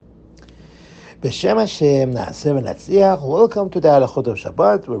B'Shem Hashem Na'aseh v'Natzliach. Welcome to the Hilchot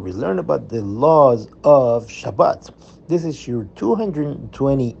Shabbat, where we learn about the laws of Shabbat. This is Shiur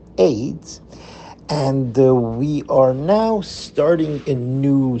 228, and we are now starting a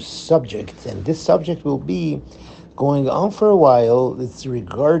new subject, and this subject will be going on for a while. It's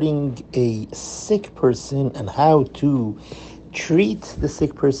regarding a sick person and how to treat the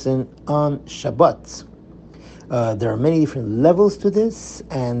sick person on Shabbat. There are many different levels to this,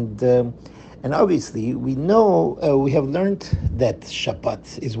 and obviously we know, we have learned that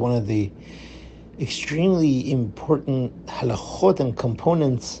Shabbat is one of the extremely important halachot and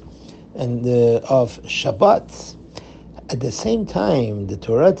components of Shabbat. At the same time, the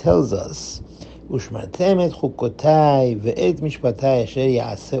Torah tells us, "Ushmartem et chukotai ve'et mishpatai asher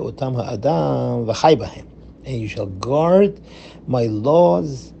ya'aseh otam ha'adam v'chai bahem," and you shall guard my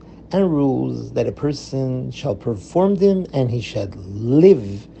laws and rules, that a person shall perform them and he shall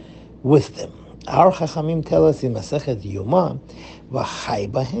live with them. Our Chachamim tell us in Masechet Yoma v'chai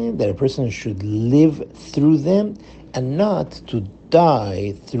bahem, that a person should live through them and not to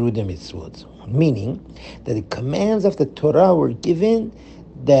die through the mitzvot. Meaning that the commands of the Torah were given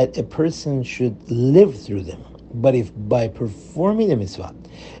that a person should live through them. But if by performing the mitzvah,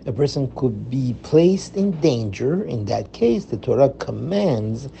 a person could be placed in danger, in that case, the Torah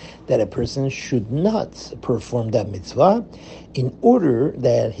commands that a person should not perform that mitzvah in order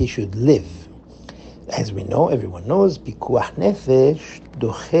that he should live. As we know, everyone knows, pikuach nefesh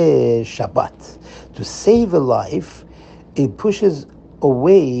doche Shabbat. To save a life, it pushes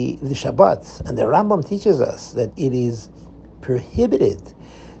away the Shabbat. And the Rambam teaches us that it is prohibited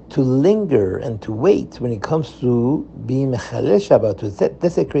to linger and to wait when it comes to being mechalel Shabbat, to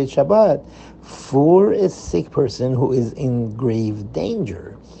desecrate Shabbat for a sick person who is in grave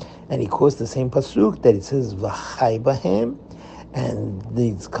danger. And he quotes the same pasuk that it says v'chai bahem, and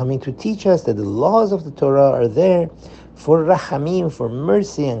it's coming to teach us that the laws of the Torah are there for rachamim, for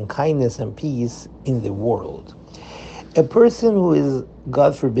mercy and kindness and peace in the world. A person who is,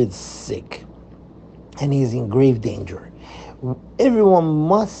 God forbid, sick and he is in grave danger, everyone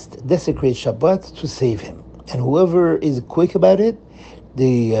must desecrate Shabbat to save him. And whoever is quick about it,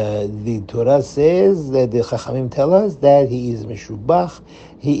 the Torah says, that the Chachamim tell us, that he is meshubach,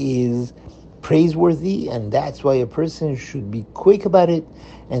 he is praiseworthy, and that's why a person should be quick about it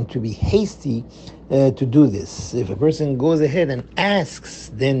and to be hasty to do this. If a person goes ahead and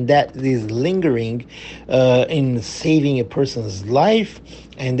asks, then that is lingering in saving a person's life,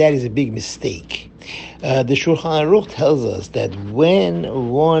 and that is a big mistake. The Shulchan Aruch tells us that when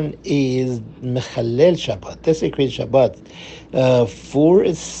one is mechalel Shabbat, desecrate Shabbat, for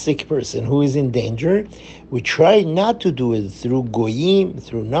a sick person who is in danger, we try not to do it through goyim,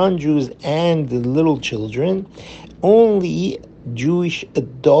 through non-Jews and the little children. Only Jewish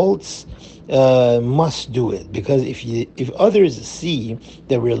adults must do it, because if others see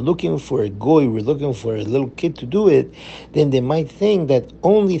that we're looking for a goy, we're looking for a little kid to do it, then they might think that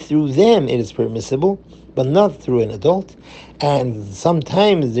only through them it is permissible, but not through an adult. And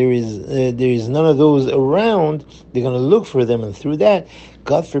sometimes there is none of those around. They're going to look for them, and through that,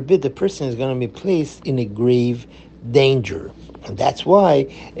 God forbid, the person is going to be placed in a grave danger. And that's why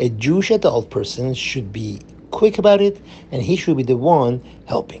a Jewish adult person should be quick about it, and he should be the one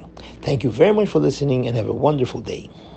helping. Thank you very much for listening, and have a wonderful day.